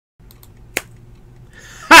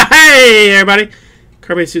Hey, everybody.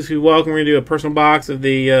 RPAs, welcome. We're going to do a personal box of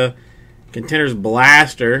the Contenders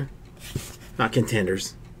Blaster. Not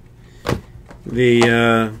Contenders.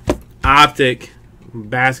 The Optic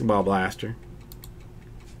Basketball Blaster.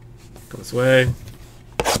 Go this way.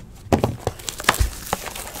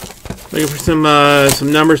 Looking for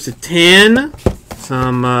some numbers to 10.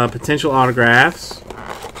 Some potential autographs.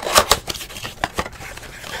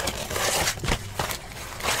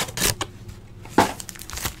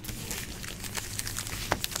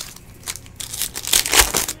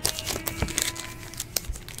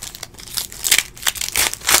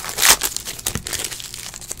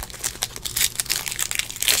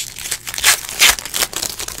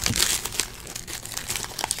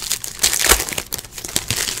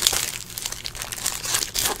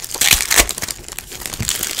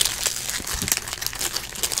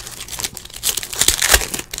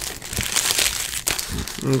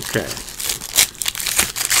 Okay.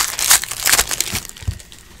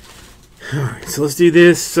 Alright, so let's do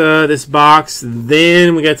this this box.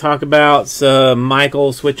 Then we got to talk about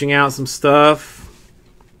Michael switching out some stuff.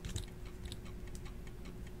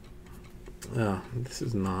 Oh, this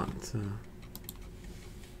is not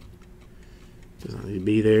does not need to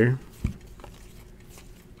be there.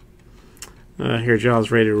 Here,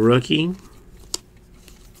 Jaws rated rookie.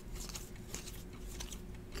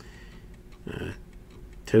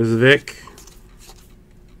 Tozovic,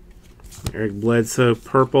 Eric Bledsoe,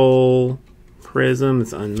 purple prism,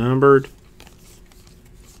 it's unnumbered.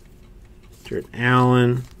 Jared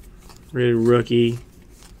Allen, rated rookie.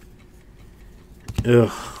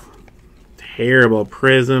 Ugh, terrible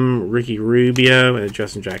prism. Ricky Rubio and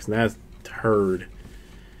Justin Jackson. That's turd.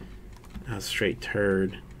 That's straight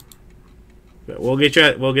turd. But we'll get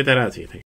that out to you.